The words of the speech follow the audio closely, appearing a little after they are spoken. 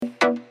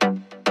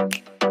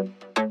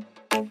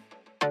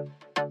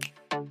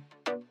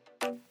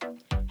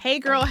Hey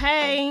girl,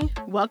 hey!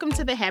 Welcome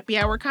to the Happy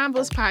Hour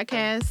Combos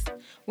podcast.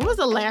 When was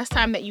the last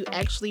time that you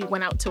actually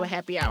went out to a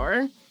happy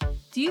hour?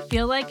 Do you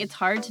feel like it's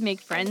hard to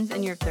make friends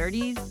in your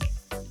 30s?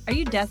 Are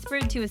you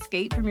desperate to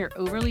escape from your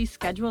overly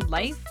scheduled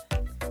life?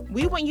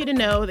 We want you to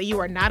know that you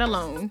are not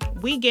alone.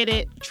 We get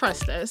it.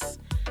 Trust us.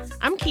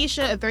 I'm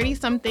Keisha, a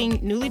 30-something,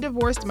 newly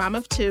divorced mom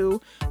of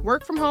two,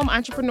 work-from-home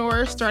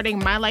entrepreneur starting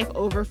my life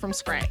over from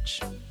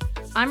scratch.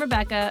 I'm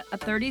Rebecca, a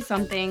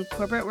 30-something,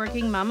 corporate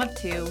working mom of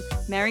two,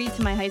 married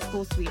to my high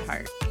school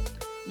sweetheart.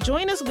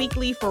 Join us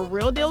weekly for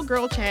real deal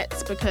girl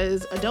chats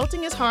because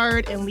adulting is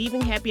hard and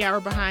leaving happy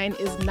hour behind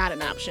is not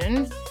an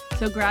option.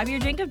 So grab your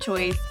drink of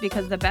choice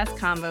because the best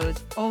combos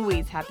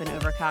always happen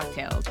over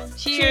cocktails.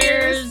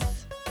 Cheers!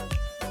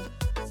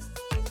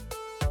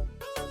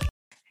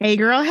 Hey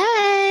girl,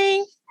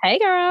 hey! Hey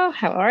girl,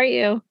 how are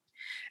you?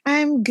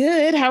 I'm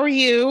good. How are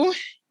you?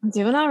 I'm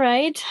doing all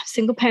right.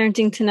 Single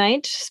parenting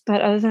tonight,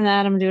 but other than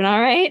that, I'm doing all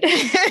right.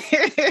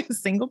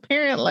 Single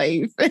parent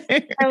life.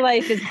 My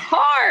life is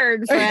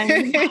hard,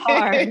 friend.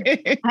 Hard.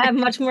 I have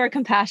much more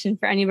compassion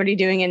for anybody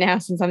doing it now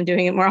since I'm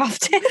doing it more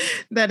often.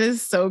 That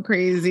is so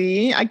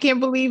crazy. I can't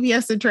believe he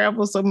has to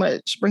travel so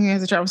much. Bringing has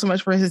to travel so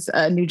much for his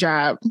new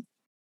job.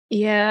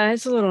 Yeah,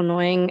 it's a little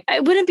annoying.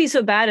 It wouldn't be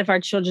so bad if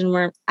our children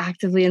weren't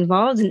actively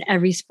involved in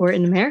every sport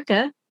in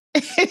America.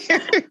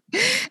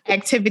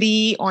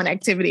 Activity on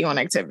activity on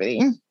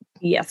activity.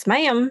 Yes,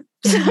 ma'am.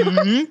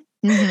 But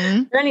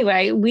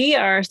anyway, we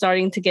are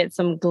starting to get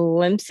some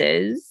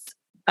glimpses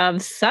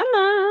of summer.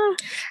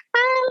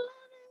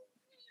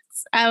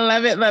 I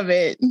love it. Love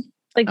it.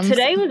 Like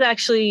today was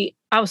actually,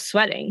 I was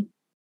sweating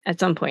at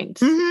some point.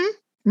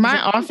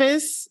 My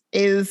office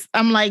is,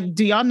 I'm like,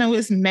 do y'all know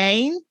it's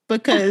May?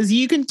 Because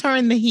you can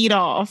turn the heat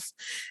off.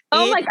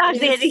 Oh my gosh,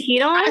 they had the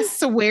heat on? I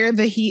swear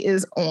the heat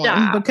is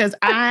on because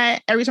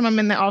every time I'm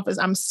in the office,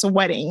 I'm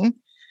sweating.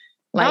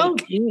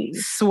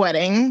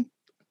 Sweating.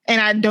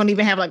 And I don't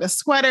even have like a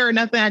sweater or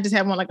nothing. I just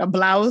have on like a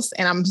blouse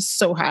and I'm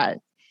so hot.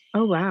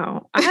 Oh,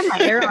 wow. I have my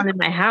air on in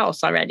my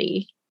house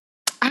already.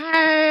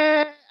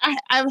 I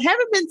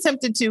haven't been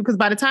tempted to because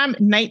by the time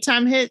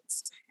nighttime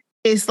hits,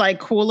 it's like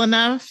cool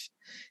enough.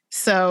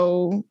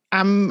 So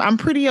I'm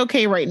pretty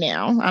okay right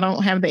now. I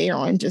don't have the air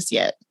on just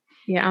yet.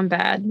 Yeah, I'm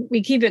bad.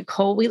 We keep it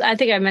cold. I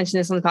think I mentioned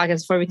this on the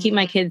podcast before. We keep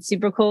my kids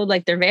super cold,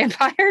 like they're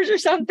vampires or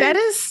something. That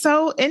is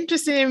so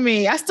interesting to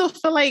me. I still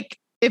feel like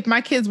if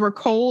my kids were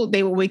cold,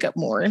 they would wake up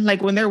more.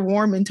 Like when they're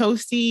warm and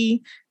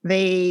toasty,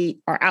 they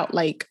are out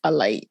like a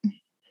light.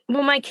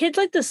 Well, my kids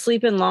like to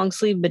sleep in long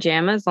sleeve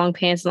pajamas, long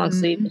pants and long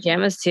sleeve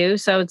pajamas too.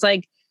 So it's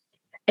like,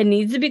 it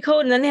needs to be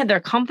cold. And then they have their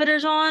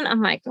comforters on.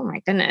 I'm like, oh my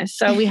goodness.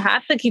 So we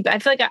have to keep, I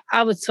feel like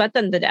I would sweat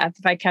them to death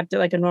if I kept it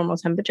like a normal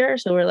temperature.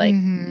 So we're like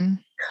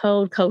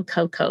cold.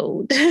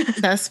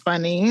 That's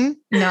funny.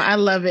 No, I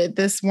love it.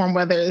 This warm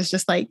weather is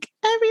just like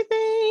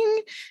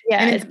everything. Yeah.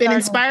 And it's been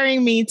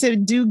inspiring me to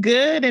do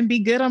good and be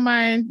good on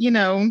my,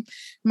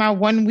 my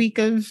 1 week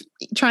of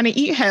trying to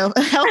eat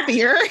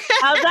healthier.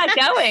 How's that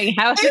going?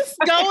 It's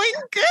going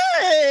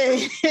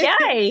good.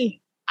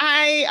 Yay.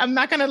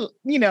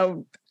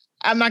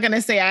 I'm not going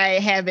to say I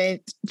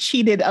haven't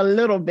cheated a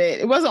little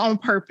bit. It wasn't on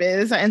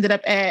purpose. I ended up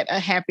at a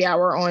happy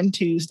hour on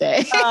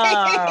Tuesday.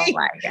 Oh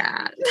my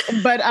God.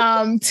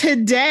 But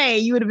today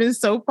you would have been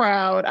so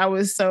proud. I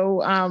was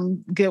so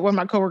good. One of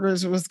my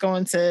coworkers was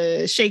going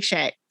to Shake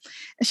Shack.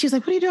 And she was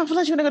like, what are you doing for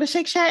lunch? You want to go to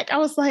Shake Shack? I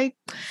was like,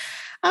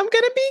 I'm going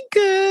to be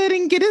good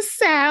and get a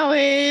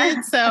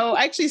salad. So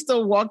I actually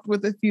still walked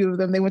with a few of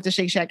them. They went to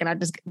Shake Shack and I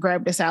just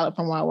grabbed a salad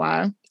from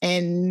Wawa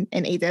and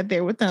ate that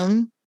there with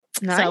them.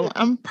 Nice. So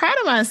I'm proud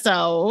of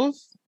myself.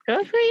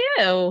 Good for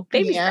you.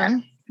 Baby steps.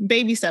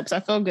 Baby steps. I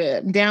feel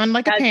good. I'm down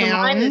like a pound. You had some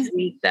wine this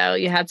week, though.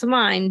 You had some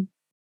wine.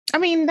 I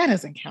mean, that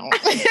doesn't count.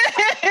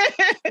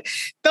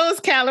 Those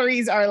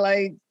calories are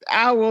like,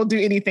 I will do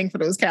anything for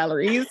those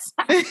calories.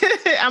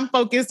 I'm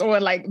focused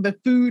on like the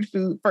food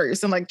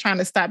first and like trying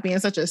to stop being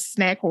such a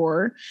snack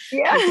whore.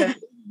 Yeah.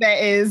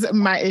 That is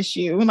my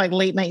issue. Like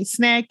late night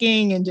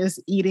snacking and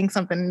just eating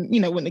something,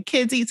 when the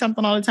kids eat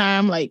something all the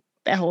time, like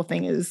that whole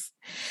thing is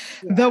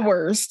the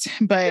worst.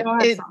 But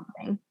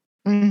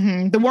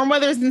the warm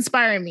weather is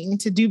inspiring me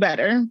to do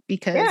better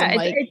because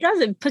it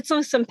does. It puts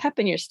on some pep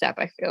in your step,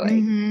 I feel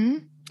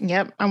like.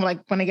 Yep. I'm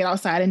like, when I get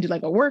outside and do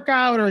like a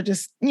workout or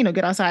just,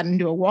 get outside and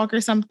do a walk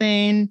or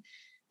something,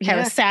 have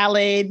a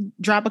salad,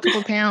 drop a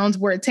couple pounds,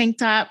 wear a tank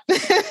top.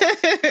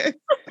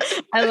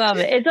 I love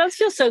it. It does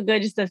feel so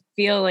good just to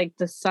feel like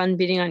the sun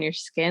beating on your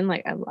skin.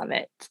 Like, I love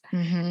it.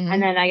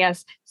 And then I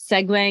guess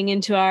segueing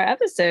into our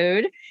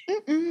episode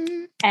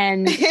and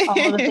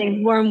all the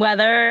things, warm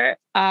weather.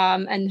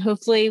 And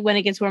hopefully when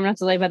it gets warm enough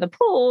to lay by the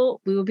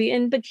pool, we will be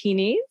in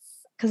bikinis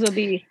because we'll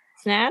be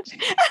snatched.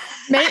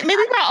 Maybe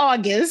by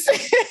August.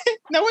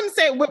 No one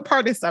said what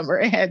part of summer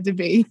it had to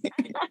be.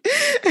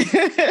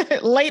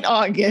 Late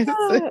August.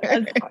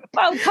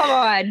 Oh, come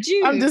on.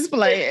 June. I'm just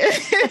playing.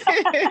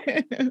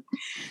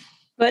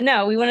 But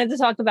no, we wanted to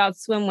talk about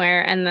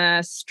swimwear and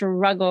the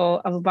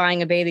struggle of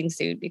buying a bathing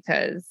suit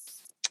because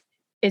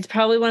it's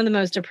probably one of the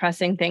most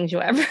depressing things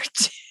you'll ever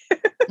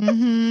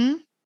do.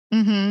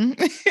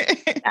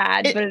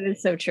 Sad, but it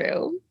is so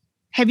true.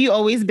 Have you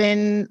always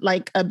been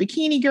like a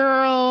bikini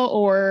girl,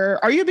 or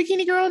are you a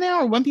bikini girl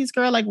now, or one piece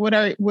girl? Like, what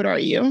are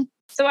you?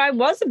 So I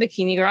was a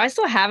bikini girl. I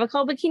still have a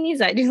couple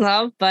bikinis I do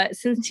love, but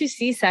since 2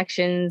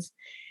 C-sections,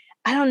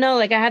 I don't know.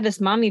 Like I had this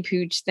mommy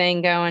pooch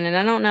thing going, and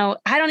I don't know.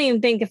 I don't even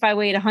think if I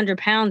weighed 100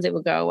 pounds, it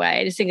would go away.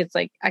 I just think it's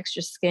like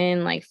extra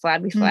skin, like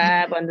flabby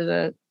flab under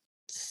the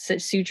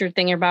suture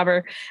thinger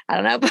bobber. I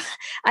don't know. But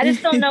I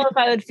just don't know if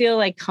I would feel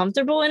like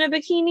comfortable in a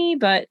bikini,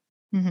 but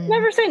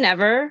never say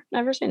never.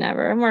 Never say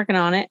never. I'm working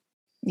on it.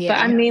 Yeah.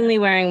 But I'm mainly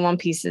wearing one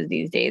pieces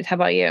these days. How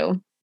about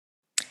you?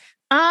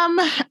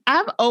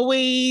 I've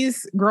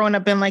always grown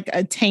up in like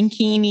a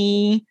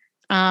tankini,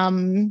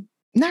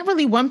 not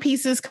really one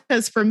pieces,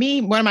 because for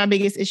me, one of my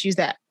biggest issues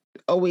that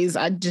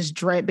I just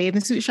dread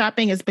bathing suit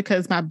shopping is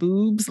because my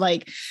boobs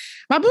are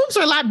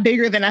a lot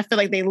bigger than I feel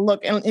like they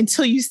look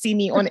until you see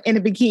me in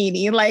a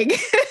bikini. Like,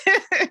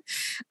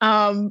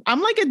 I'm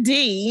like a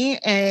D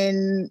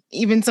and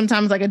even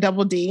sometimes like a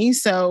double D.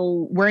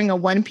 So wearing a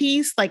one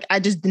piece, like I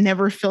just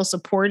never feel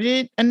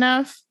supported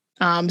enough.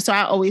 So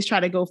I always try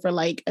to go for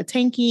like a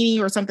tankini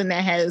or something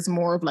that has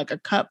more of like a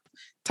cup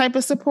type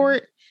of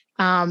support.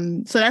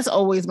 So that's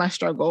always my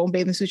struggle,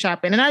 bathing suit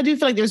shopping. And I do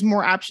feel like there's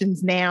more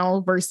options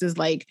now versus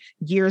like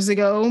years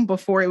ago.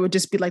 Before it would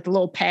just be like the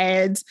little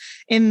pads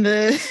in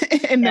the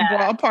the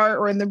bra part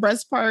or in the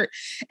breast part.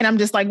 And I'm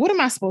just like, what am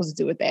I supposed to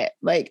do with that?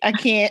 Like I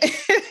can't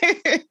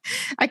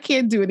I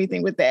can't do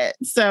anything with that.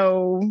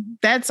 So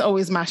that's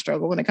always my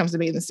struggle when it comes to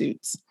bathing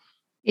suits.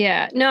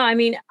 Yeah. No, I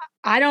mean,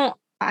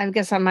 I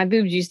guess my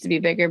boobs used to be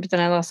bigger, but then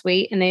I lost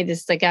weight, and they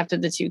just like after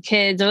the 2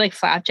 kids, they're like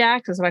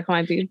flapjacks. That's what I call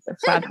my boobs,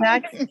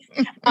 flapjacks.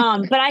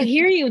 But I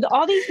hear you.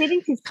 All these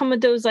bathing suits come with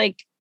those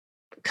like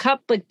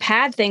cup like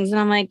pad things, and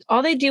I'm like,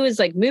 all they do is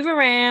like move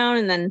around,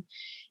 and then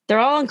they're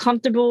all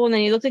uncomfortable, and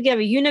then you look like you have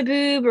a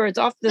uniboob or it's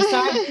off the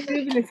side of the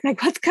boob, and it's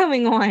like, what's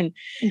going on?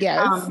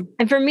 Yes.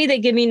 And for me, they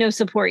give me no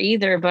support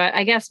either. But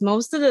I guess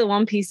most of the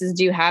one pieces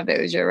do have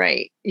those. You're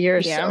right.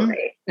 You're so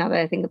right. Now that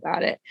I think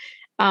about it,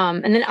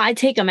 and then I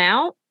take them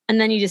out. And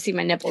then you just see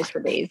my nipples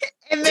for days.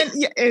 And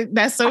then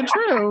that's so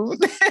true.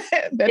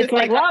 It's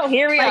like, well,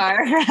 here we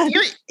are.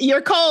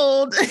 You're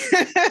cold.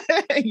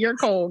 You're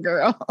cold,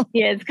 girl.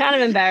 Yeah, it's kind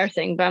of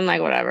embarrassing, but I'm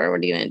like, whatever. What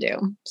are you going to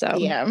do? So,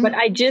 yeah. But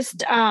I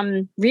just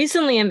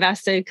recently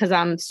invested because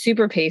I'm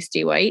super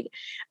pasty white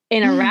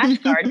in a rash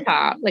guard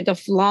top, like a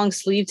long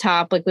sleeve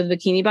top, like with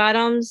bikini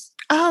bottoms.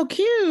 Oh,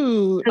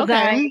 cute.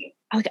 Okay.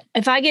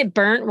 If I get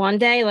burnt one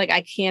day, like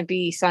I can't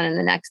be sunning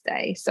the next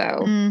day. So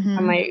I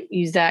might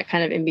use that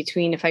kind of in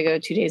between if I go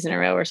 2 days in a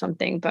row or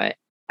something. But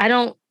I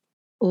don't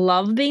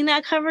love being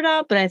that covered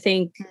up, but I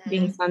think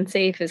being sun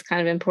safe is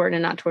kind of important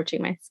and not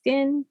torching my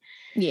skin.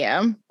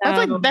 Yeah.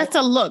 That's that's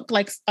a look.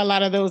 Like a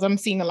lot of those I'm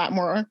seeing a lot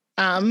more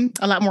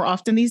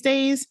often these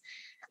days.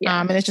 Yeah.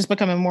 And it's just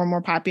becoming more and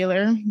more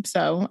popular.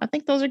 So I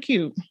think those are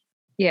cute.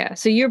 Yeah.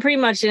 So you're pretty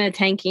much in a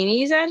tankini,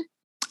 you said?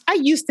 I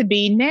used to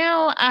be.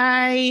 Now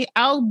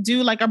I'll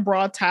do like a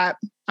bra top.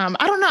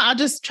 I don't know. I'll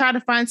just try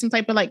to find some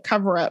type of like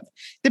cover up.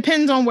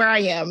 Depends on where I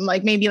am.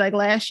 Like maybe like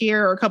last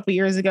year or a couple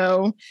years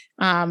ago,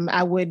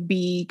 I would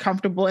be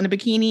comfortable in a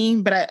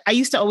bikini. But I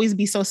used to always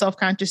be so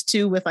self-conscious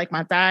too with like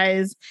my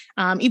thighs.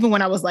 Even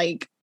when I was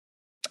like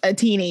a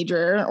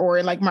teenager or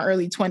in like my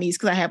early 20s,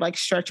 because I have like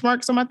stretch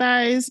marks on my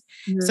thighs.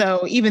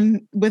 So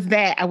even with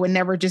that, I would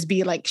never just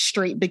be like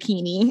straight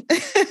bikini,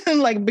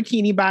 like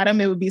bikini bottom.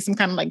 It would be some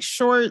kind of like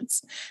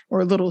shorts or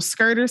a little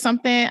skirt or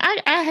something.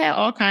 I had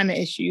all kind of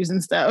issues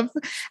and stuff.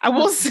 I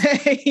will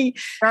say,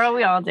 girl,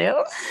 we all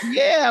do.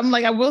 Yeah,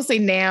 I will say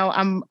now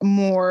I'm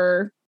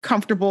more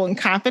comfortable and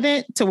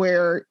confident to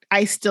where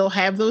I still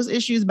have those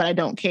issues, but I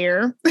don't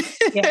care.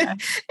 Yeah.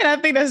 And I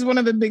think that's one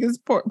of the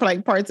biggest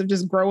parts of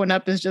just growing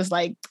up is just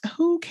like,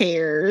 who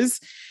cares?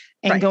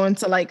 And going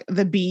to like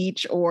the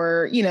beach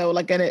or,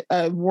 like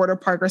a water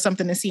park or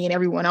something and seeing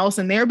everyone else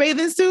in their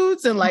bathing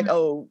suits and like,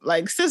 oh,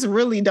 like sis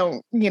really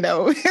don't,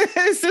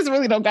 sis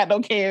really don't got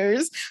no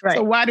cares. Right.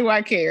 So why do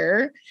I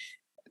care?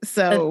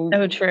 So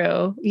that's so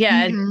true.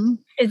 Yeah.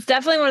 It's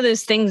definitely one of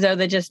those things though,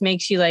 that just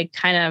makes you like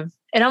kind of,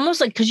 and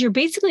almost like, because you're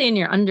basically in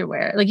your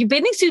underwear. Like your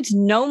bathing suit's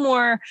no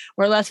more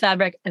or less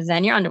fabric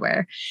than your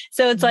underwear.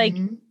 So it's like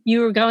you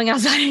were going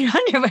outside in your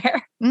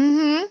underwear.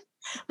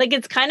 Like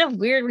it's kind of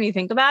weird when you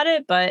think about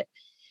it, but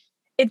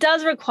it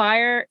does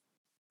require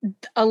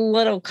a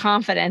little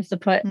confidence to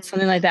put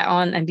something like that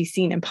on and be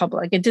seen in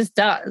public. It just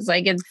does.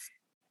 Like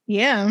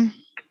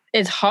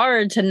it's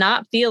hard to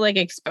not feel like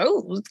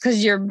exposed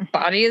because your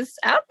body is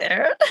out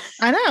there.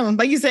 I know.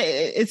 Like you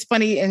say, it's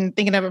funny and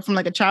thinking of it from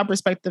like a child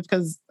perspective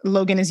because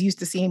Logan is used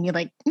to seeing me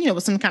like,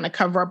 with some kind of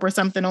cover up or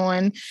something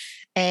on.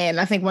 And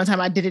I think one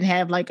time I didn't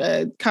have like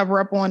a cover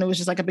up on. It was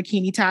just like a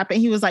bikini top. And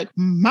he was like,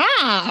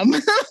 Mom.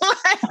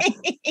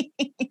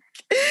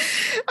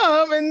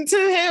 And to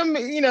him,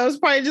 it's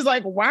probably just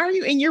like, why are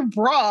you in your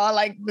bra?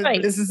 Like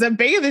this is a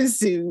bathing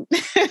suit.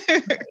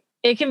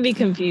 It can be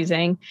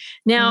confusing.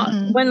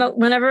 Now,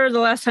 whenever the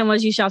last time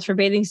was you shopped for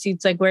bathing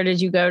suits, like where did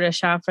you go to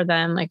shop for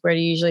them? Like where do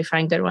you usually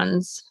find good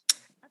ones?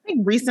 I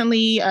think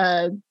recently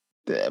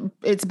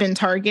it's been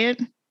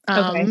Target.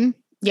 Okay.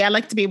 Yeah, I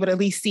like to be able to at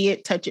least see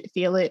it, touch it,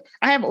 feel it.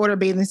 I have ordered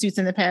bathing suits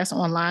in the past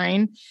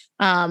online.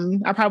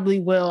 I probably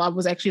will. I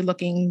was actually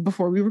looking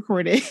before we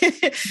recorded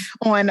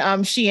on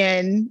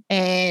Shein,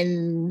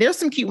 and there's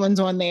some cute ones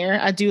on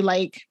there. I do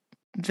like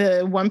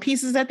the one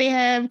pieces that they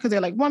have because they're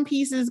like one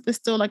pieces, but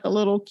still like a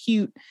little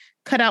cute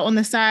cutout on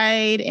the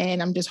side.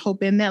 And I'm just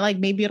hoping that like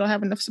maybe it'll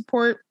have enough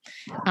support.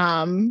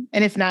 And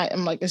if not,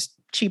 I'm like, it's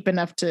cheap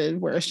enough to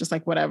where it's just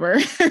like whatever.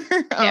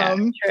 Yeah,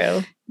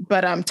 true.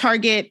 But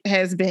Target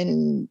has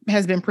been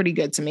pretty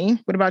good to me.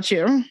 What about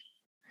you?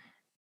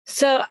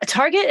 So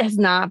Target has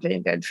not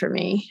been good for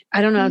me.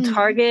 I don't know.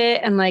 Target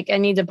and like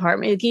any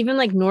department, like even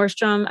like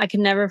Nordstrom, I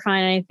can never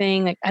find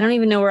anything. Like I don't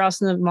even know where else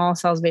in the mall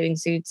sells bathing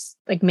suits.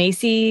 Like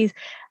Macy's,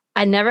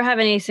 I never have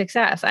any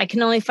success. I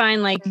can only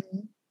find like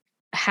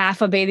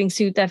half a bathing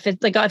suit that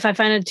fits. Like if I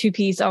find a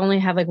 2-piece, I only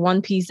have like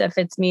one piece that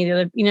fits me. The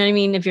other, you know what I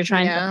mean? If you're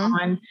trying to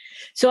put on.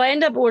 So I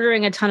end up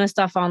ordering a ton of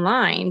stuff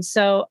online.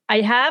 So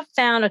I have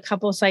found a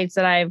couple sites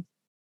that I've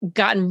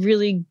gotten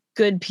really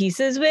good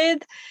pieces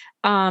with.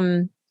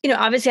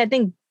 Obviously I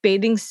think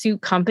bathing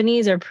suit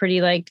companies are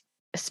pretty like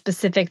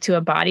specific to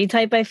a body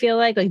type. I feel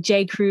like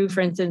J. Crew,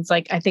 for instance,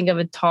 like I think of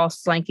a tall,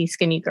 slanky,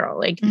 skinny girl,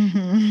 like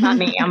not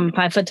me. I'm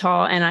 5 foot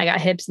tall and I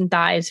got hips and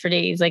thighs for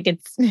days. Like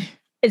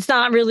it's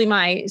not really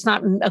it's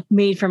not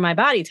made for my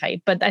body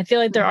type, but I feel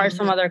like there are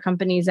some other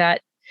companies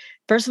that,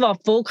 first of all,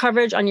 full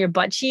coverage on your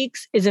butt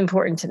cheeks is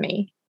important to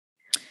me.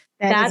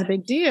 That's a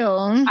big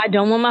deal. I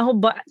don't want my whole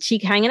butt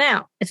cheek hanging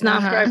out. It's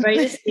not for everybody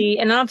to see.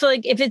 And I don't feel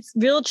like if it's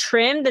real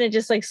trim, then it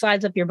just like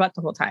slides up your butt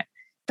the whole time.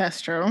 That's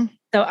true.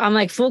 So I'm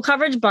like full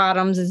coverage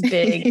bottoms is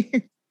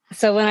big.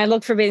 So when I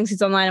look for bathing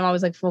suits online, I'm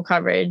always like full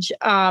coverage.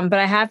 But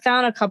I have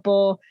found a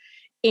couple.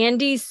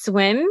 Andy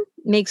Swim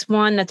makes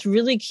one that's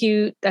really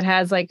cute that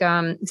has like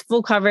it's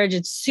full coverage.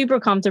 It's super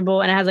comfortable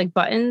and it has like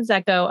buttons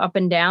that go up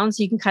and down.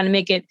 So you can kind of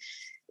make it,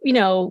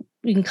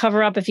 you can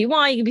cover up if you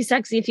want. You can be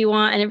sexy if you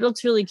want. And it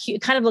looks really cute.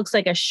 It kind of looks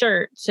like a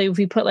shirt. So if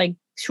we put like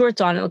shorts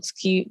on, it looks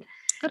cute.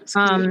 That's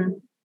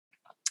cute.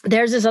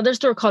 There's this other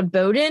store called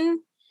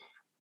Bowden.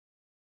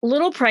 A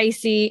little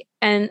pricey,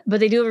 but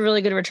they do have a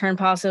really good return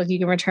policy. Like you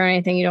can return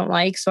anything you don't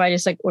like. So I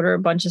just like order a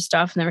bunch of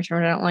stuff and then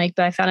return what I don't like.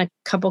 But I found a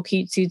couple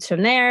cute suits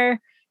from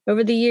there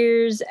over the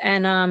years.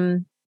 And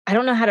I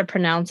don't know how to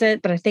pronounce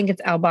it, but I think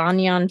it's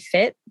Albanian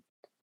Fit.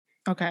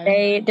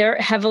 Okay. They're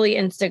heavily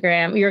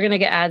Instagram. You're gonna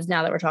get ads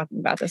now that we're talking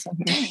about this on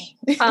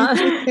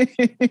here.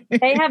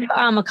 They have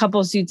a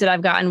couple suits that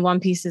I've gotten one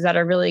pieces that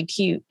are really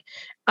cute.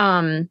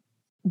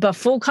 But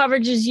full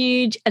coverage is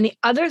huge. And the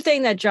other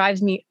thing that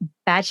drives me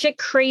batshit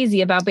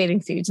crazy about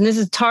bathing suits,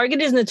 and Target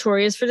is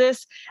notorious for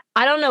this.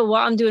 I don't know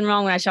what I'm doing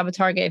wrong when I shop at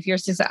Target. If you're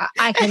just,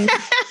 I can.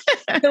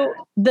 So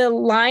the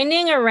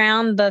lining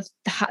around the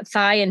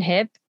thigh and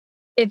hip,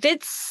 if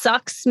it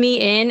sucks me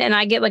in and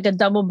I get like a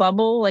double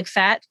bubble, like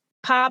fat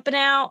popping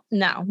out,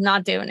 no,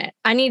 not doing it.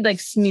 I need like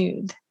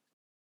smooth.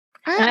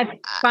 I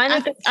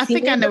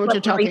think I know what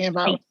you're talking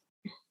about.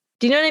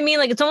 Do you know what I mean?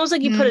 Like it's almost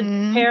like you put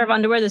a pair of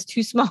underwear that's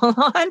too small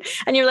on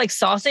and you're like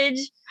sausage.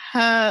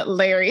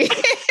 Hilarious.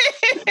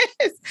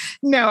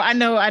 No, I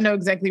know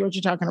exactly what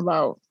you're talking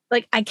about.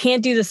 Like I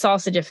can't do the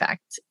sausage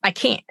effect. I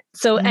can't.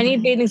 So any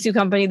bathing suit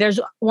company, there's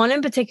one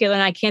in particular,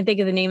 and I can't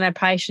think of the name. I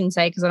probably shouldn't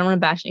say because I don't want to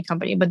bash any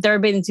company, but their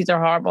bathing suits are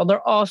horrible.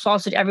 They're all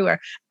sausage everywhere.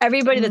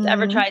 Everybody that's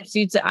ever tried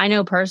suits that I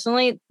know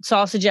personally,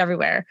 sausage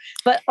everywhere.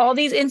 But all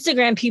these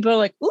Instagram people are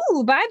like,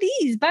 ooh, buy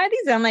these.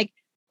 And I'm like,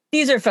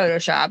 these are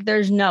Photoshop.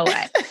 There's no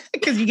way.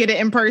 Because you get it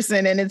in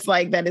person and it's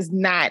like, that is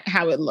not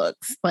how it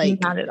looks.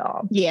 Like not at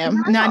all. Yeah.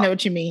 I know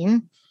what you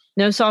mean.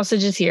 No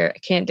sausages here. I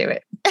can't do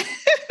it.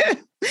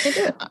 Can't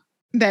do it.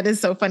 That is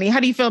so funny. How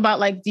do you feel about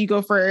like, do you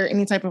go for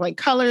any type of like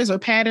colors or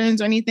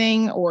patterns or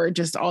anything, or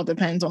just all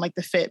depends on like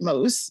the fit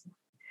most?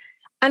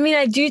 I mean,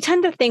 I do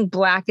tend to think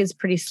black is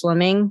pretty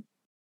slimming,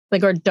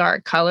 like, or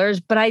dark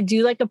colors, but I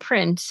do like a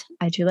print.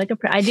 I do. My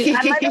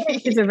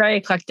bathing are very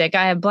eclectic.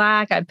 I have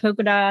black, I have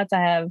polka dots.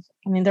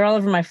 They're all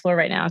over my floor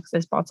right now because I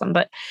just bought some,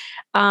 but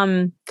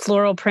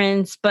floral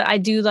prints, but I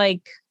do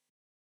like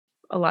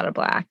a lot of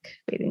black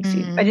bathing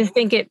suits. I just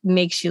think it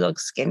makes you look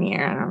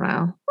skinnier. I don't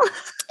know.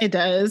 It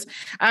does.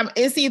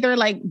 It's either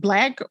like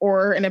black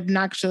or an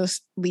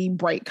obnoxiously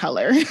bright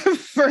color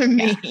for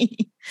me.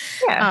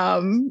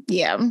 Yeah.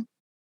 Yeah.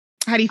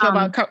 How do you feel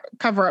about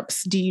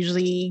cover-ups? Do you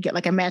usually get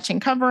like a matching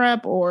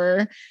cover-up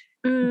or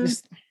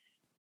just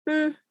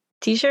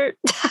t-shirt?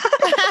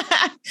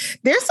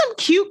 There's some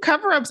cute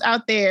cover-ups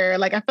out there.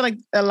 Like I feel like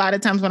a lot of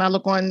times when I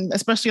look on,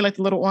 especially like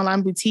the little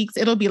online boutiques,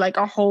 it'll be like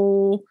a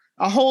whole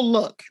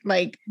look,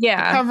 like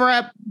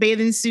cover-up,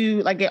 bathing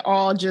suit, like it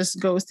all just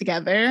goes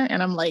together.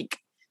 And I'm like,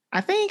 I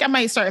think I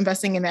might start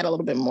investing in that a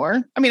little bit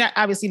more. I mean,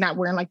 obviously not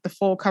wearing like the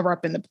full cover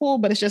up in the pool,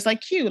 but it's just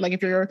like cute. Like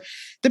if you're,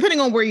 depending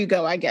on where you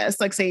go, I guess,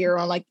 like say you're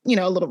on like, you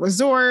know, a little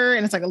resort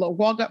and it's like a little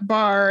walk up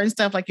bar and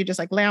stuff, like you're just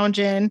like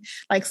lounging,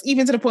 like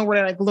even to the point where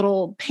they're like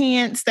little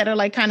pants that are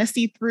like kind of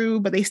see through,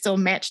 but they still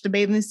match the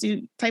bathing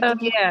suit type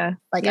of look. Yeah.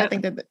 Like I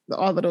think that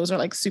all of those are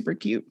like super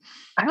cute.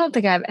 I don't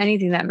think I have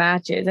anything that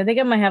matches. I think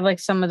I might have like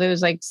some of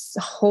those like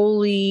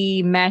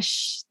holy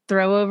mesh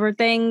throw over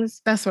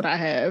things. That's what I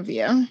have.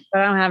 Yeah.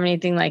 But I don't have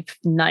anything like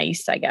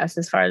nice, I guess,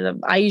 as far as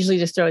I usually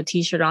just throw a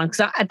t-shirt on.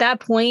 Because at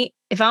that point,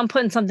 if I'm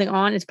putting something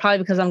on, it's probably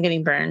because I'm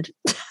getting burned.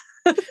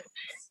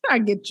 I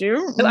get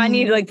you. So I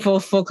need like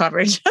full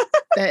coverage.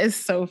 That is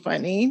so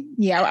funny.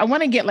 Yeah. I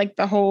want to get like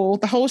the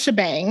whole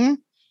shebang.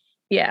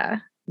 Yeah.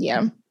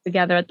 Yeah.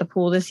 Together at the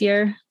pool this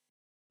year.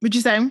 What'd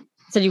you say?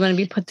 So you want to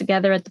be put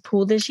together at the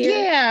pool this year?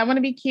 Yeah, I want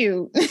to be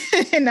cute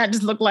and not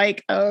just look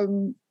like, I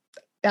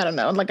don't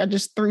know, like I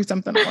just threw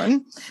something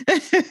on.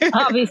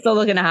 I'll be still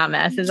looking a hot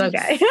mess. It's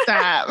okay.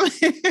 Stop.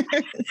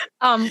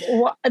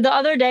 The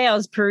other day I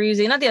was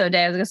perusing, not the other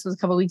day, I guess it was a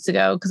couple of weeks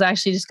ago, because I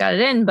actually just got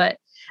it in, but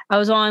I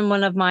was on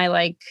one of my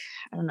like,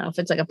 I don't know if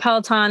it's like a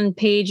Peloton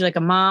page, like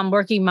a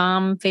working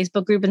mom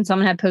Facebook group, and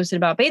someone had posted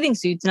about bathing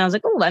suits. And I was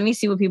like, oh, let me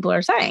see what people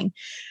are saying.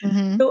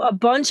 Mm-hmm. So a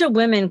bunch of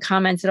women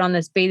commented on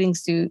this bathing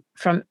suit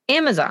from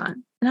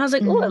Amazon. And I was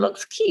like, oh, it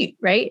looks cute,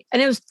 right?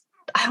 And it was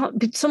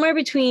somewhere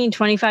between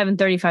 $25 and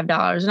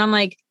 $35. And I'm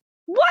like,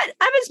 what?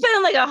 I've been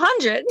spending like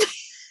 $100.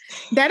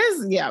 That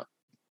is, yeah.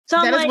 So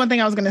that is one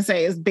thing I was going to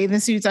say is bathing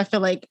suits. I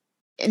feel like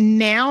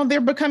now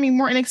they're becoming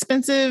more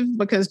inexpensive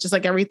because just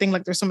like everything,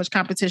 like there's so much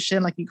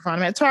competition, like you can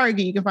find them at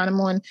Target, you can find them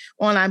on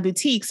online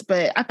boutiques.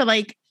 But I feel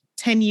like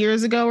 10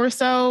 years ago or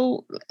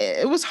so,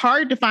 it was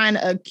hard to find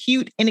a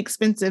cute,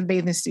 inexpensive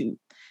bathing suit.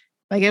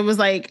 Like it was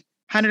like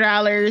 $100,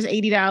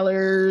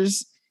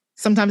 $80,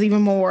 sometimes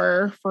even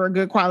more for a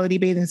good quality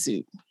bathing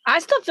suit. I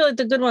still feel like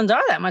the good ones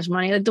are that much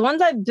money. Like the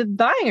ones I've been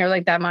buying are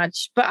like that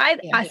much. But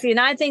I see, and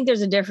I think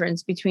there's a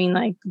difference between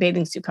like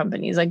bathing suit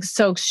companies, like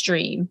so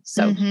extreme.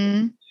 So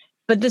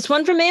but this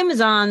one from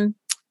Amazon,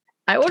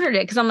 I ordered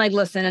it because I'm like,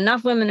 listen,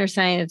 enough women are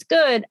saying it's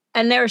good.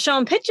 And they were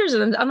showing pictures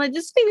of them. I'm like,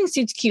 this bathing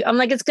suit's cute. I'm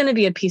like, it's going to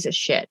be a piece of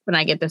shit when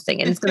I get this thing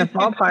and it's going to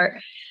fall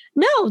apart.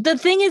 No, the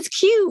thing is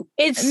cute.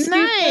 It's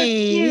nice.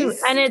 Cute.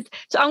 And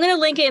so I'm going to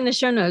link it in the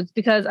show notes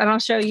and I'll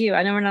show you.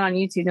 I know we're not on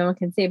YouTube. No one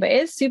can see, but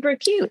it's super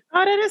cute.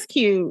 Oh, that is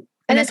cute.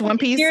 And it's one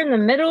piece here in the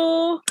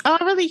middle. Oh,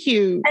 really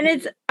cute. And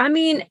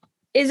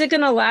is it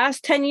going to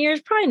last 10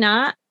 years? Probably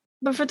not.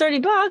 But for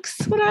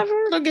 $30, whatever.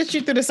 It'll get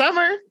you through the summer.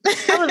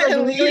 I was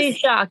like really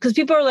shocked because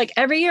people are like,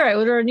 every year I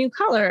order a new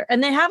color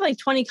and they have like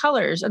 20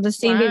 colors of the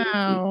same.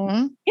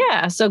 Wow.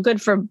 Yeah. So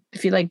good for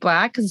if you like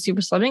black because it's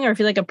super slimming, or if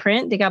you like a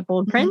print, they got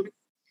bold print.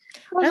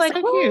 That's like,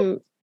 so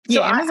cute.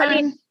 So yeah, I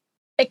mean,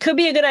 it could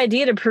be a good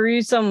idea to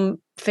peruse some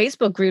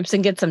Facebook groups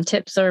and get some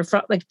tips or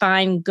like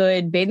find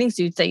good bathing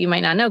suits that you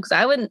might not know. Because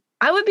I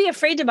would be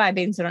afraid to buy a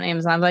bathing suit on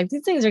Amazon. Like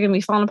these things are going to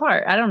be falling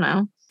apart. I don't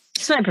know.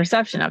 Just my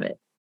perception of it.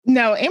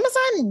 No,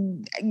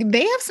 Amazon,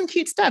 they have some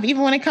cute stuff.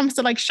 Even when it comes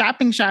to like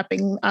shopping.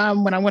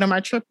 When I went on my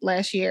trip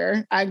last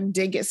year, I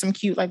did get some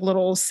cute like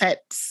little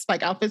sets,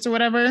 like outfits or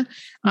whatever,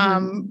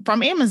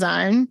 from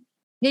Amazon.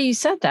 Yeah, you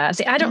said that.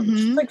 See, I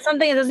don't like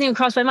something that doesn't even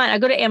cross my mind. I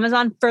go to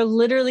Amazon for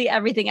literally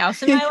everything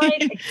else in my life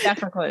except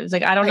for clothes.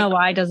 Like I don't know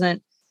why it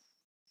doesn't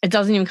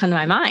even come to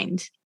my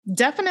mind.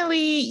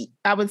 Definitely,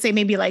 I would say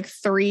maybe like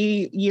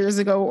 3 years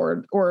ago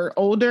or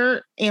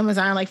older,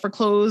 Amazon, like for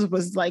clothes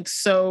was like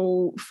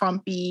so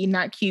frumpy,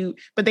 not cute,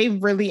 but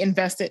they've really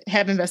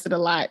have invested a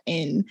lot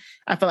in,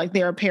 I feel like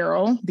their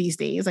apparel these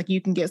days. Like you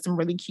can get some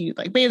really cute,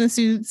 like bathing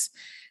suits,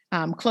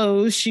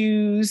 clothes,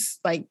 shoes,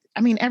 like,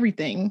 I mean,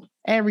 everything,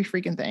 every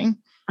freaking thing.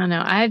 I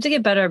know. I have to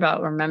get better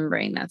about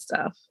remembering that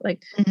stuff.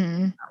 Like, I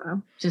don't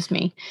know, just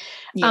me.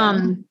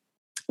 Yeah.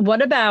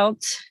 What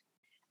about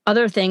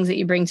other things that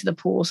you bring to the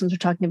pool since we're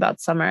talking about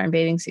summer and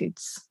bathing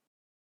suits?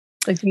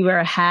 Like you wear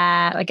a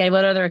hat, like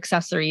what other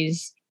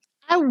accessories?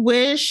 I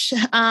wish.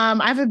 I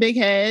have a big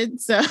head,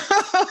 so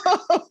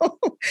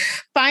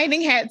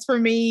finding hats for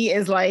me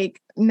is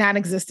like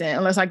non-existent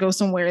unless I go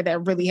somewhere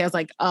that really has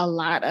like a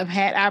lot of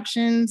hat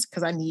options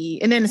because and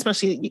then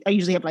especially I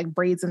usually have like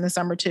braids in the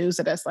summer too.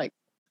 So that's like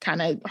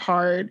kind of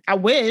hard. I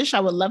would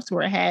love to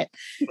wear a hat.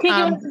 You can't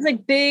get one of those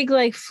like big,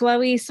 like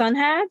flowy sun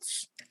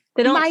hats?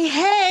 My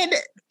head,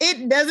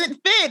 it doesn't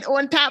fit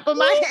on top of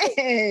my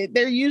head.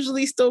 They're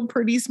usually still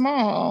pretty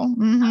small.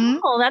 Mm-hmm.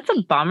 Oh, that's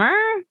a bummer.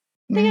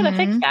 They gotta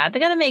fix that. They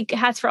gotta make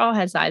hats for all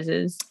head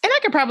sizes. And I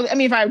could probably,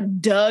 if I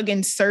dug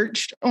and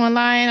searched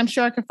online, I'm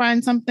sure I could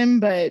find something,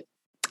 but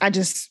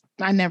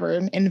I never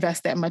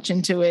invest that much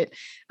into it.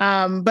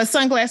 But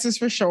sunglasses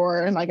for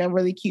sure. Like a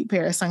really cute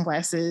pair of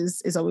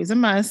sunglasses is always a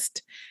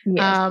must.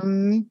 Yes. I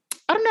don't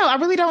know. I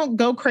really don't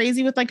go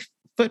crazy with like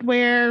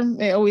footwear.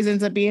 It always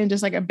ends up being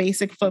just like a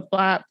basic flip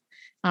flop.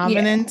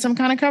 And then some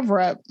kind of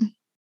cover up.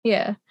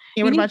 Yeah.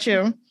 What about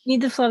you? You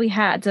need the flowy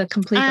hat to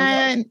complete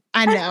the look.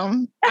 I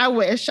know. I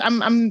wish.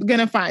 I'm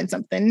gonna find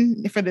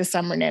something for this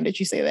summer now that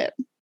you say that.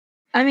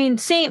 I mean,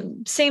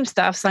 same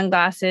stuff,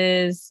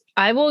 sunglasses.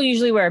 I will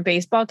usually wear a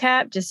baseball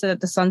cap just so that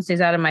the sun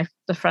stays out of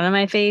the front of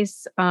my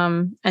face.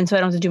 And so I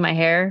don't have to do my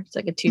hair. It's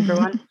like a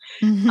 2-for-1.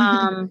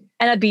 And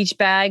a beach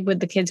bag with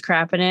the kids'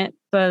 crap in it.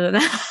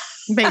 But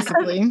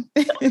basically.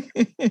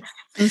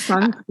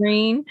 Some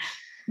sunscreen.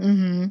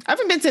 I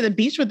haven't been to the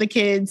beach with the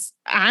kids,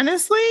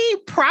 honestly,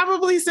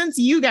 probably since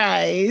you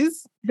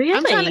guys.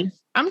 Really?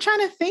 I'm trying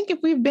to think if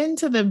we've been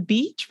to the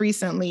beach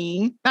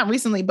recently. Not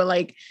recently, but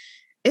like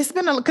it's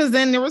been because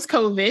then there was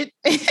COVID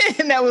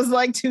and that was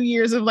like 2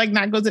 years of like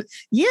not going to.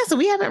 Yeah, so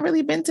we haven't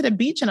really been to the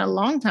beach in a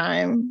long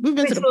time. We've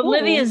been to the pool.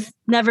 Olivia's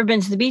never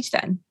been to the beach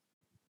then.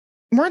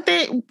 Weren't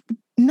they?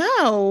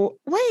 No,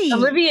 wait.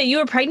 Olivia, you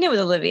were pregnant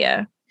with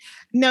Olivia.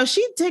 No,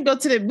 she did go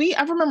to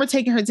I remember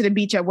taking her to the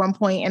beach at one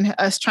point and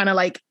us trying to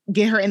like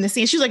get her in the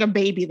sand. She was like a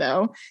baby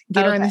though,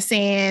 get her in the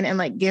sand and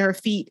like get her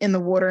feet in the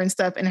water and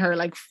stuff and her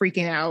like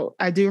freaking out.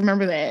 I do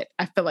remember that.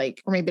 I feel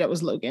like, or maybe that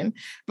was Logan,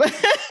 but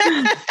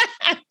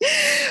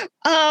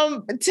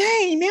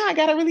dang, now I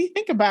got to really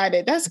think about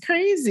it. That's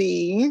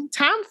crazy.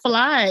 Time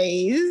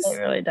flies. It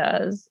really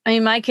does. I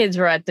mean, my kids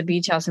were at the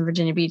beach house in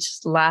Virginia Beach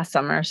last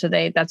summer. So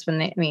that's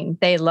when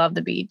they love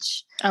the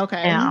beach.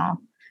 Okay. Now.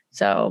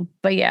 So,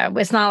 but yeah,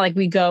 it's not like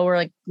we're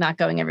like not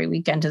going every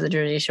weekend to the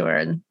Jersey Shore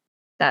and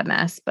that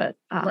mess, but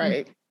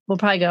right. We'll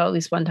probably go at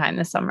least one time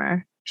this summer.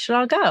 We should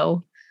all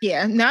go.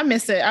 Yeah, no, I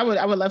miss it. I would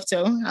love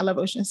to. I love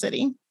Ocean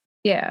City.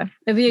 Yeah,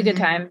 it'd be a good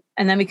time.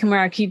 And then we can wear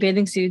our cute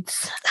bathing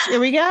suits. Here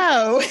we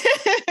go.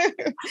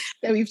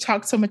 That we've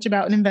talked so much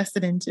about and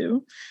invested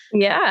into.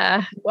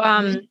 Yeah.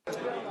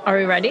 Are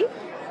we ready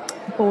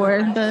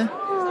for the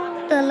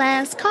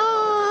last call?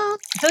 I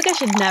feel like I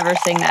should never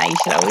sing that. You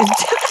should always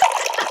do it.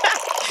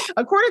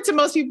 According to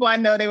most people I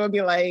know, they would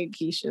be like,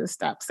 he should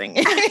stop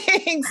singing.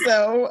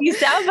 So you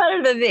sound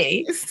better than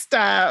me.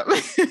 Stop.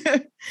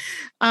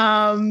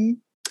 I'll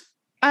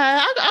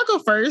go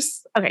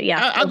first. Okay,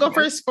 yeah. I'll go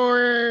first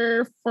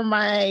for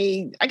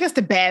my, I guess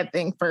the bad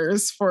thing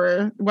first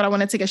for what I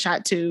want to take a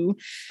shot to.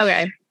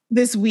 Okay.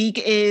 This week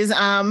is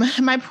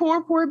my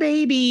poor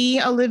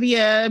baby,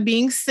 Olivia,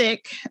 being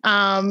sick.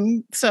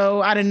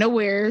 So out of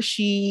nowhere,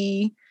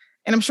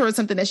 and I'm sure it's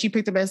something that she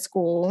picked up at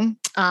school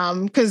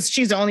because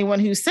she's the only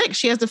one who's sick.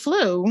 She has the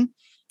flu.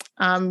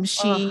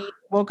 She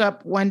woke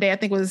up one day, I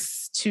think it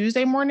was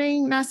Tuesday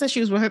morning. Nat said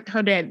she was with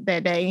her dad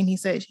that day. And he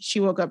said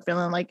she woke up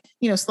feeling like,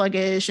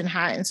 sluggish and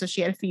hot. And so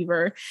she had a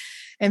fever.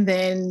 And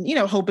then,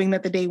 hoping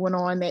that the day went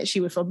on that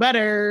she would feel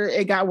better,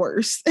 it got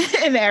worse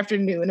in the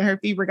afternoon. And her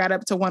fever got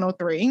up to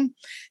 103.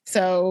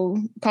 So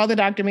called the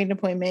doctor, made an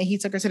appointment. He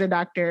took her to the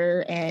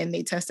doctor and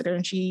they tested her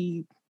and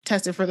she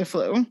tested for the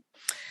flu.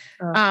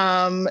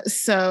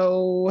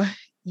 So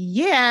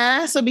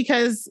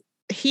because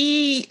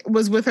he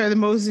was with her the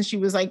most and she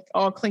was like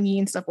all clingy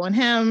and stuff on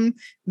him,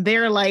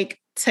 they're like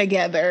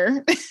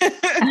together.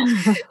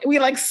 We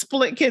like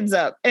split kids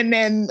up and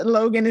then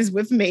Logan is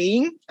with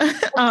me.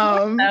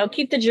 I'll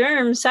keep the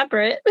germs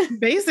separate.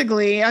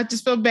 Basically, I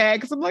just feel bad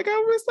because I'm like,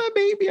 I miss that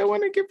baby. I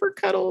want to give her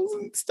cuddles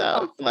and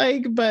stuff.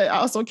 But I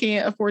also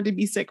can't afford to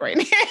be sick right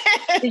now.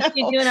 Is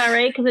she doing all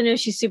right? Because I know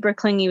she's super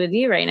clingy with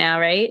you right now,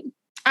 right?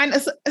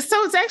 So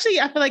it's actually,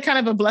 I feel like kind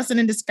of a blessing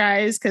in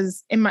disguise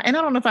because and I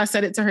don't know if I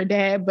said it to her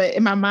dad, but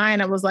in my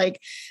mind, I was like,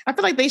 I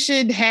feel like they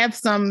should have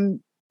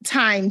some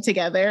time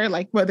together,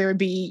 like whether it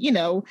be,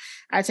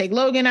 I take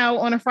Logan out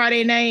on a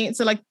Friday night.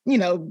 So like,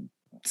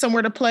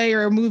 somewhere to play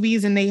or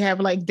movies and they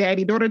have like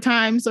daddy-daughter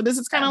time. So this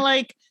is kind of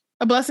like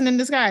a blessing in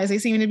disguise. They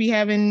seem to be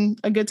having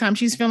a good time.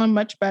 She's feeling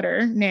much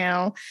better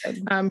now.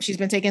 She's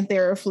been taking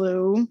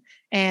Theraflu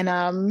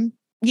and,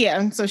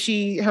 yeah, so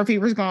her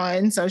fever's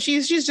gone. So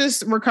she's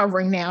just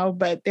recovering now,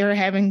 but they're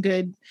having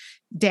good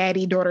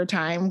daddy-daughter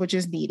time, which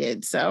is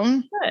needed.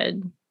 So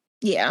good.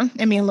 Yeah.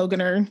 And me and Logan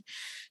are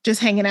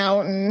just hanging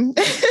out and,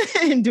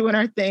 and doing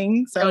our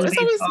thing. So it's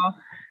always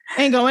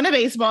and going to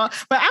baseball.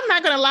 But I'm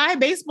not gonna lie,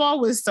 baseball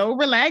was so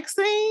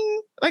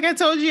relaxing. Like I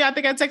told you, I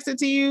think I texted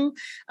to you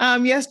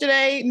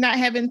yesterday, not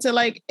having to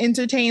like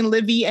entertain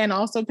Livy and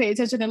also pay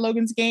attention to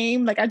Logan's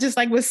game. Like I just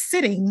like was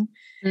sitting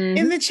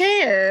in the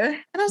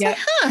chair and I was like,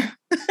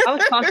 I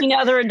was talking to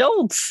other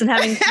adults and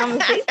having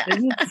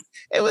conversations.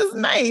 It was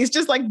nice.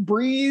 Just like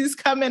breeze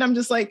coming. I'm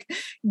just like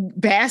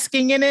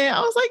basking in it.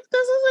 I was like,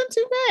 this isn't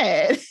too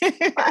bad.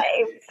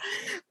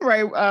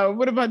 Right.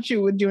 What about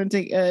you? Would you want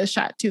to take a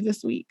shot to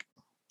this week?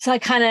 So I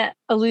kind of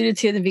alluded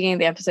to at the beginning of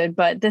the episode,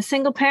 but the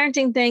single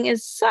parenting thing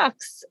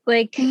sucks.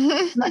 Like,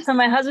 so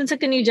my husband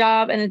took a new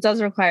job and it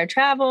does require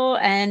travel.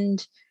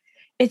 And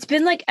it's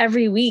been like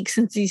every week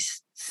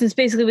since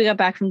basically we got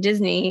back from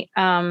Disney.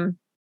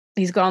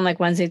 He's gone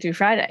like Wednesday through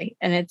Friday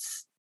and it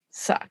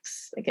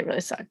sucks. Like it really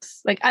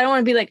sucks. Like, I don't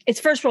want to be like, it's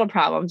first world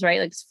problems, right?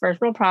 Like it's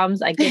first world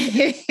problems. I get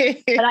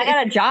it. But I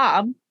got a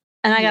job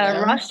and I got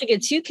to rush to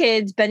get 2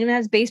 kids. Benjamin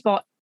has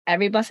baseball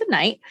every blessed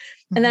night.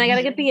 And then I got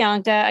to get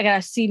Bianca. I got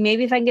to see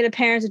maybe if I can get a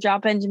parent to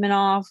drop Benjamin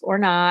off or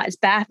not. It's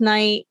bath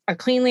night. Our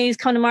clean ladies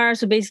come tomorrow.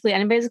 So basically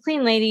anybody's a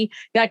clean lady.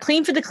 You got to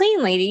clean for the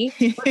clean lady.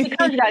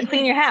 Because you got to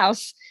clean your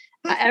house.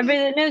 Everybody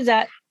that knows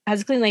that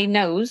as a clean lady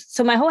knows.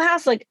 So my whole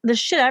house, like there's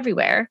shit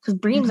everywhere because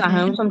Bream's not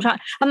home. So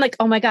I'm like,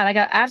 oh my God,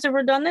 after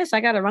we're done this,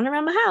 I got to run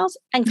around my house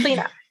and clean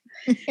up.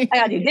 I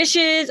got to do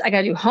dishes. I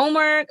got to do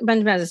homework.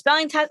 Benjamin has a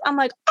spelling test. I'm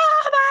like,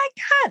 oh my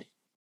God.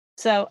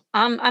 So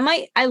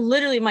I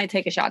literally might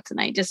take a shot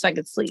tonight just so I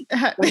could sleep.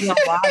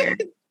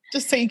 Wired.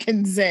 Just so you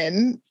can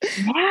zen.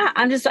 Yeah,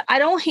 I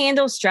don't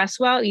handle stress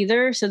well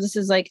either. So this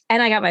is like,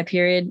 and I got my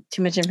period,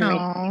 too much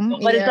information.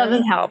 But It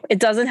doesn't help. It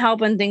doesn't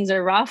help when things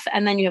are rough.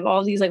 And then you have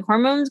all these like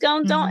hormones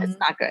going. It's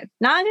not good.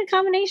 Not a good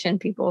combination,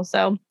 people.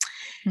 So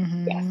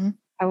yeah,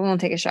 I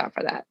won't take a shot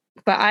for that.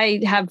 But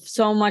I have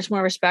so much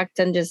more respect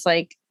and just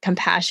like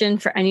compassion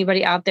for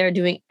anybody out there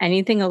doing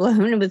anything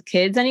alone with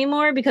kids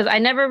anymore, because I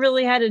never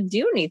really had to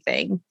do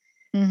anything.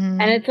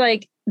 And it's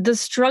like, the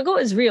struggle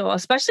is real,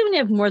 especially when you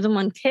have more than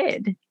one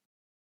kid.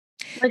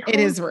 Like, it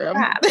is real.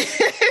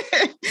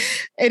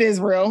 It is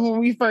real.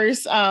 When we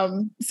first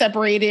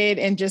separated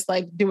and just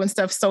like doing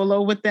stuff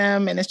solo with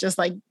them, and it's just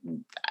like,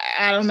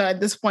 I don't know,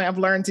 at this point I've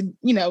learned to,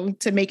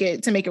 to make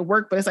it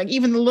work. But it's like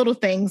even the little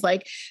things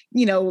like,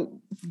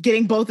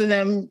 getting both of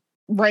them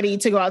ready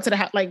to go out to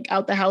the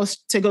out the house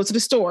to go to the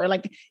store.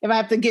 Like if I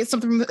have to get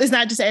something, it's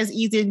not just as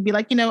easy to be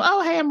like,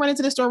 oh, hey, I'm running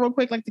to the store real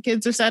quick. Like the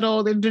kids are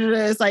settled.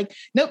 It's like,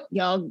 nope,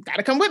 y'all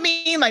gotta come with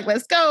me. Like,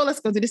 let's go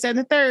do this and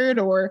the third,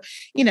 or,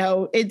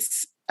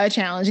 it's a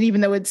challenge. And even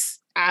though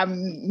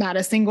I'm not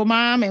a single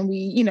mom and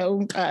we,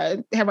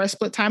 have our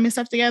split time and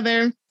stuff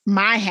together,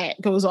 my hat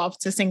goes off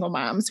to single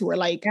moms who are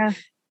like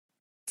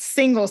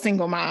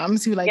single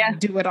moms who like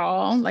do it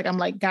all. Like, I'm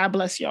like, God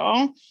bless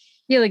y'all.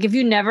 Yeah, like if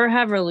you never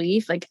have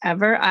relief, like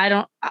ever, I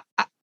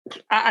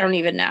don't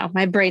even know.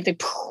 My brain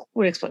like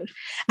would explode.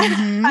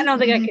 I don't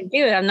think I can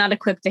do it. I'm not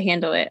equipped to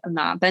handle it. I'm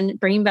not.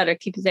 Bream better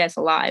keep his ass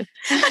alive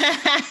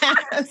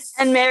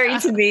and married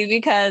to me,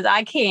 because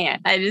I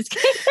can't. I just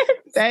can't.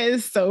 That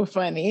is so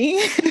funny.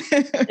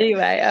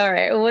 Anyway, all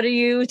right. What are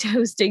you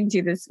toasting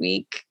to this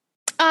week?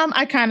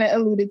 I kind of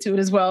alluded to it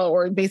as well,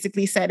 or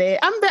basically said it.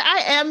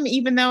 I am,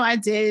 even though I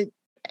did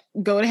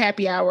go to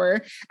happy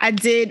hour, I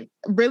did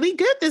really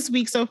good this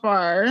week so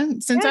far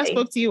since I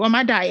spoke to you on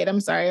my diet. I'm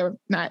sorry, I'm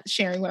not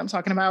sharing what I'm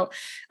talking about.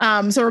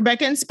 So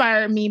Rebecca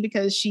inspired me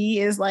because she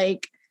is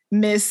like,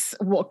 Miss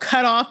will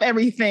cut off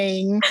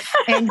everything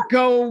and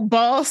go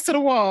balls to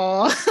the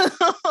wall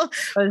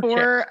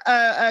for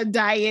a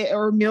diet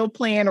or meal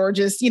plan or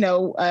just,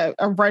 a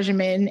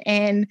regimen.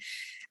 And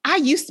I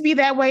used to be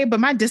that way, but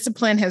my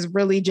discipline has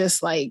really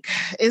just like,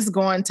 it's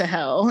going to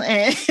hell.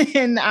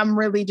 And I'm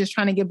really just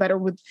trying to get better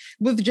with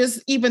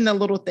just even the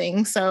little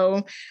things.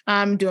 So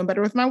I'm doing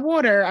better with my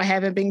water. I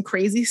haven't been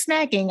crazy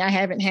snacking. I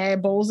haven't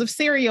had bowls of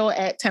cereal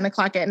at 10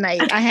 o'clock at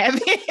night. I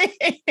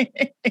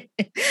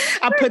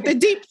put the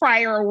deep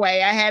fryer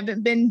away. I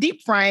haven't been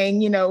deep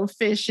frying,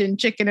 fish and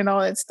chicken and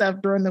all that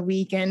stuff during the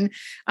week. And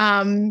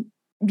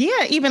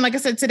even like I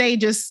said today,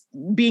 just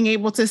being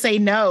able to say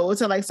no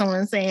to like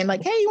someone saying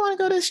like, hey, you want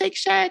to go to Shake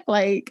Shack?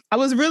 Like I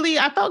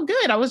felt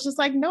good. I was just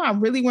like, no, I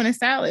really want a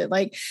salad.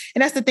 Like,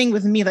 and that's the thing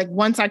with me. Like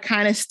once I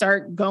kind of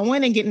start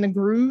going and getting the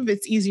groove,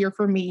 it's easier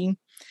for me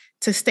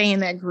to stay in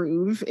that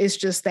groove. It's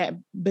just that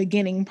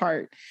beginning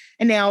part.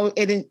 And now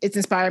it's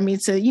inspired me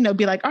to,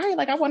 be like, all right,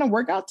 like I want to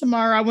work out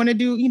tomorrow. I want to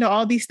do,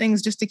 all these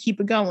things just to keep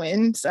it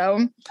going.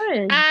 So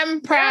good.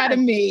 I'm proud of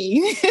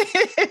me.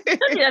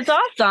 That's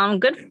awesome.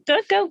 Good,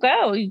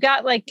 go. You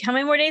got like how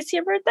many more days to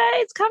your birthday?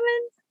 It's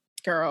coming.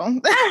 Girl.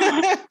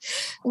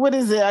 What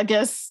is it? I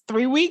guess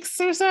 3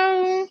 weeks or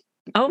so.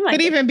 Oh my!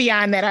 But even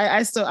beyond that,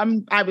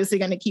 I'm obviously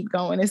going to keep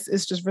going.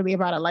 It's just really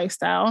about a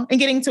lifestyle and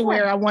getting to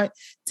where I want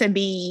to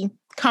be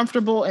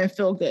comfortable and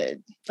feel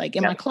good, like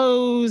in my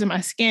clothes and my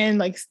skin,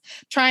 like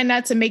trying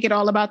not to make it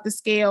all about the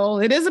scale.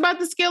 It is about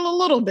the scale a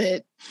little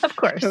bit, of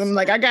course. I'm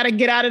like, I got to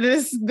get out of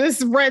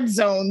this red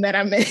zone that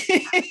I'm in.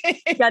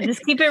 Yeah,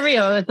 just keep it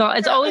real.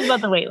 It's always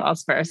about the weight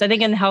loss first. I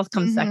think, and health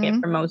comes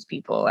second for most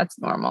people. That's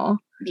normal.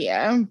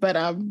 Yeah, but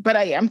I'm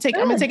gonna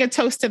take a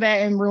toast to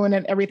that and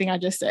ruin everything I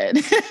just said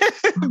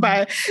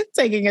by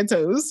taking a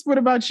toast. What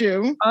about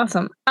you?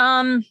 Awesome.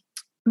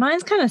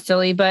 Mine's kind of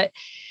silly, but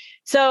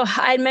so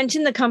I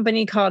mentioned the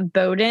company called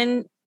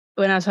Bowden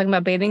when I was talking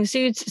about bathing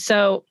suits.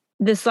 So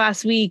this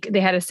last week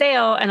they had a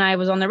sale and I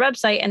was on their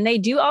website, and they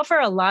do offer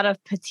a lot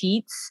of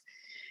petites,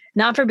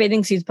 not for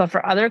bathing suits, but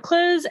for other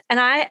clothes. And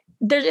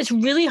it's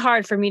really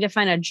hard for me to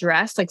find a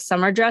dress, like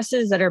summer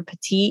dresses that are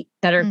petite,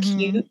 that are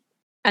cute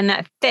and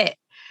that fit.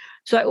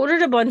 So I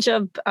ordered a bunch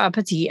of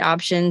petite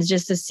options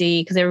just to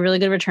see, because they were really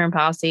good return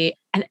policy,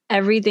 and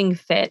everything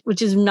fit,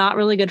 which is not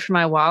really good for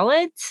my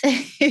wallet. But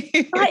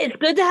it's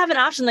good to have an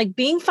option. Like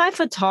being 5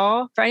 foot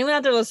tall, for anyone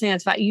out there listening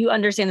that's fat, you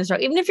understand this, right?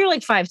 Even if you're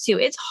like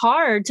 5'2", it's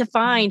hard to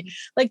find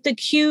like the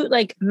cute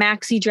like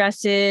maxi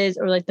dresses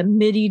or like the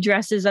midi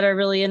dresses that are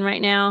really in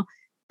right now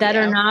that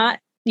are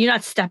you're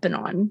not stepping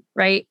on,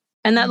 right?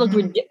 And that look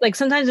like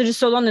sometimes they're just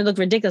so long they look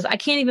ridiculous. I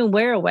can't even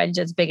wear a wedge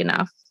that's big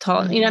enough,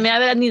 tall. You know what I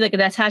mean? I need like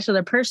an attached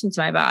other person to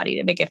my body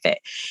to make it fit.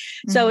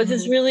 So it's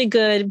just really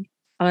good.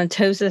 I want to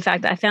toast to the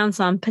fact that I found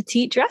some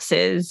petite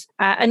dresses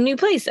at a new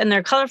place, and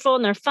they're colorful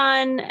and they're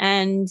fun,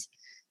 and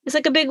it's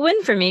like a big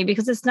win for me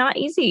because it's not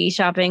easy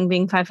shopping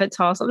being 5 foot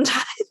tall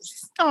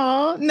sometimes.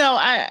 Oh, no,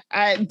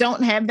 I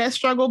don't have that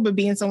struggle, but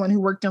being someone who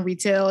worked in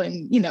retail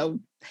and,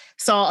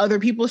 saw other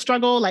people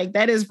struggle, like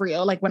that is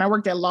real. Like when I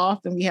worked at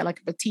Loft and we had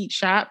like a petite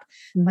shop,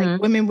 like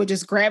women would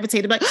just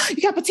gravitate to like, oh,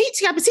 you got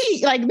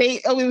petite. Like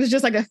it was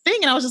just like a thing.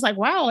 And I was just like,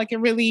 wow, like it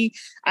really,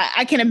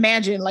 I can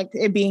imagine like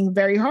it being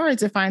very hard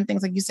to find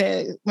things, like you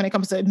said, when it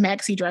comes to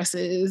maxi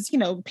dresses,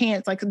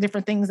 pants, like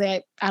different things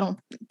that I don't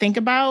think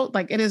about.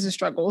 Like it is a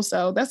struggle.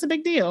 So that's a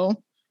big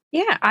deal.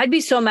 Yeah, I'd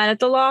be so mad at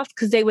the Loft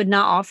because they would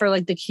not offer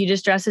like the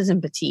cutest dresses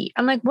in petite.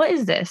 I'm like, what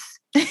is this?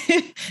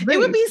 It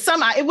would be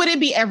it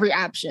wouldn't be every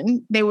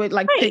option. They would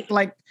like pick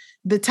like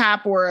the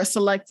top or a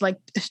select like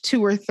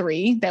 2 or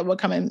 3 that would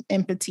come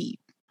in petite.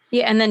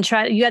 Yeah, and then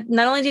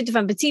not only do you have to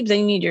find petite, but then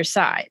you need your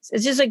size.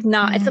 It's just like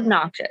it's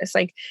obnoxious.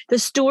 Like the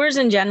stores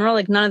in general,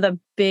 like none of the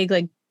big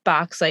like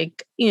box,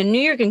 like New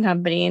York and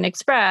Company and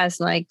Express,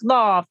 and like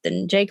Loft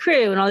and J.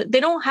 Crew and all. They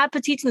don't have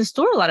petites in the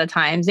store a lot of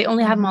times. They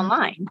only have them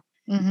online.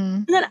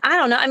 And then I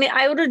don't know. I mean,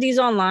 I ordered these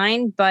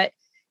online, but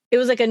it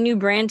was like a new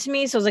brand to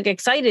me. So I was like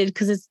excited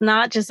because it's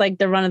not just like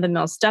the run of the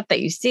mill stuff that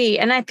you see.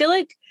 And I feel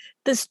like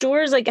the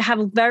stores like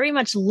have very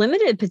much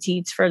limited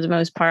petites for the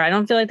most part. I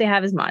don't feel like they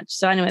have as much.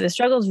 So anyway, the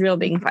struggle is real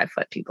being 5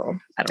 foot people.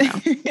 I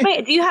don't know.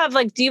 Wait, do you have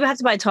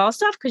to buy tall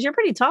stuff? Because you're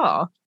pretty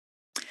tall.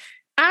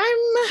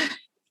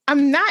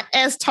 I'm not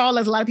as tall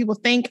as a lot of people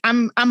think.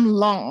 I'm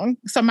long.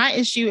 So my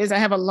issue is I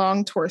have a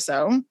long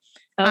torso.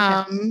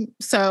 Okay.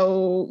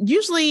 So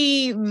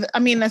usually, I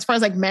mean, as far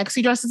as like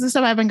maxi dresses and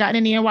stuff, I haven't gotten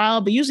any in a while,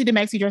 but usually the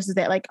maxi dresses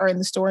that like are in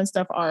the store and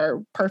stuff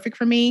are perfect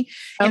for me.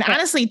 Okay. And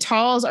honestly,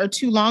 talls are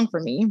too long for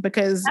me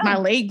because my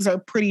legs are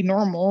pretty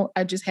normal.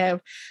 I just have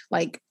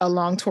like a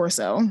long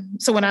torso.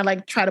 So when I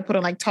like try to put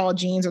on like tall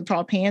jeans or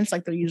tall pants,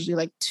 like they're usually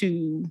like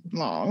too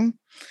long.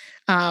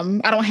 I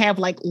don't have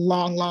like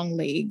long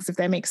legs, if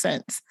that makes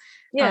sense.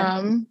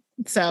 Yeah.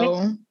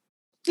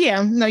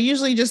 Yeah, no,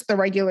 usually just the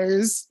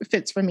regulars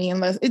fits for me,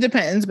 unless it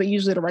depends, but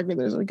usually the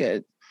regulars are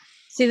good.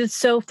 See, that's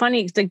so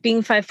funny. It's like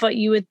being 5 foot,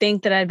 you would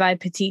think that I'd buy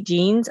petite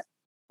jeans.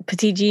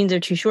 Petite jeans are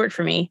too short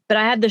for me, but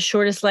I have the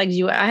shortest legs.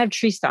 I have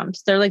tree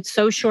stumps. They're like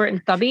so short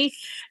and stubby.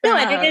 No,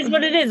 it is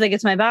what it is. Like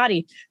it's my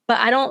body,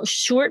 but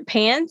short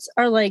pants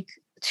are like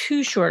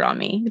too short on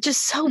me, which is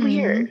so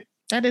weird.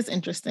 That is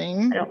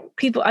interesting.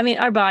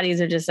 Our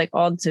bodies are just like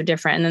all so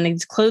different. And then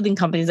these clothing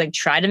companies like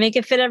try to make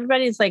it fit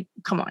everybody. It's like,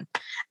 come on.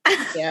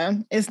 Yeah,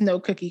 it's no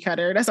cookie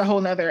cutter. That's a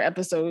whole nother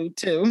episode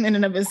too, in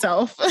and of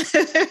itself.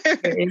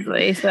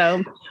 Seriously.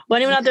 So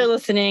anyone out there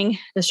listening,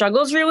 the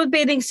struggle is real with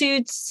bathing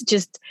suits.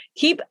 Just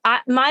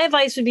my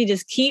advice would be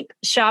just keep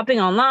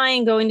shopping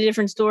online, going to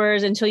different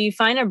stores until you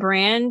find a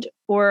brand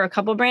or a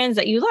couple brands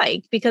that you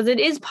like, because it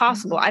is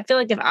possible. I feel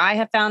like if I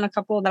have found a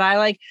couple that I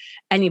like,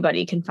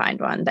 anybody can find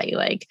one that you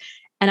like.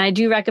 And I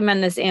do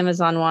recommend this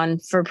Amazon one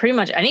for pretty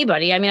much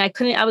anybody. I mean,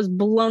 I was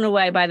blown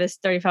away by this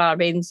 $35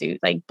 bathing suit,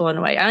 like blown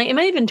away. It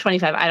might have been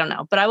 $25, I don't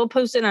know, but I will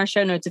post it in our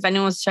show notes if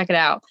anyone wants to check it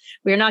out.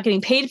 We are not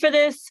getting paid for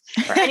this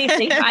or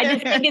anything. I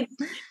just think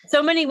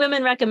so many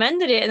women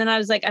recommended it. And then I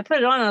was like, I put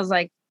it on and I was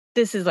like,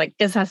 this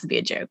has to be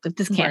a joke. Like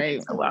this can't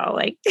be so well.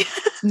 Like,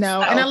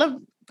 no. So. And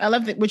I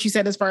love what you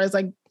said as far as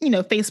like,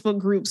 Facebook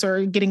groups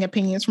or getting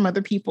opinions from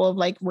other people of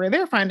like where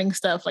they're finding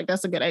stuff. Like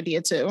that's a good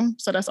idea too.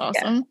 So that's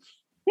awesome.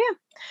 Yeah.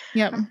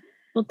 Yep.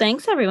 Well,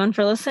 thanks everyone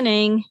for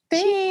listening.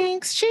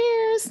 Thanks.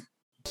 Cheers.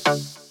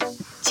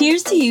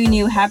 Cheers to you,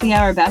 new Happy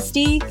Hour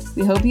bestie.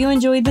 We hope you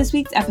enjoyed this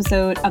week's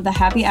episode of the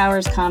Happy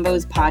Hours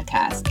Combos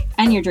podcast,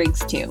 and your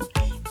drinks too.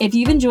 If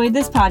you've enjoyed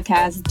this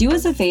podcast, do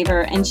us a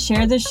favor and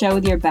share the show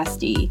with your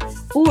bestie.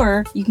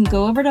 Or you can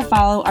go over to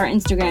follow our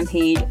Instagram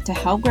page to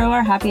help grow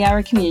our Happy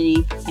Hour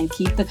community and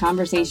keep the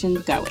conversation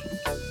going.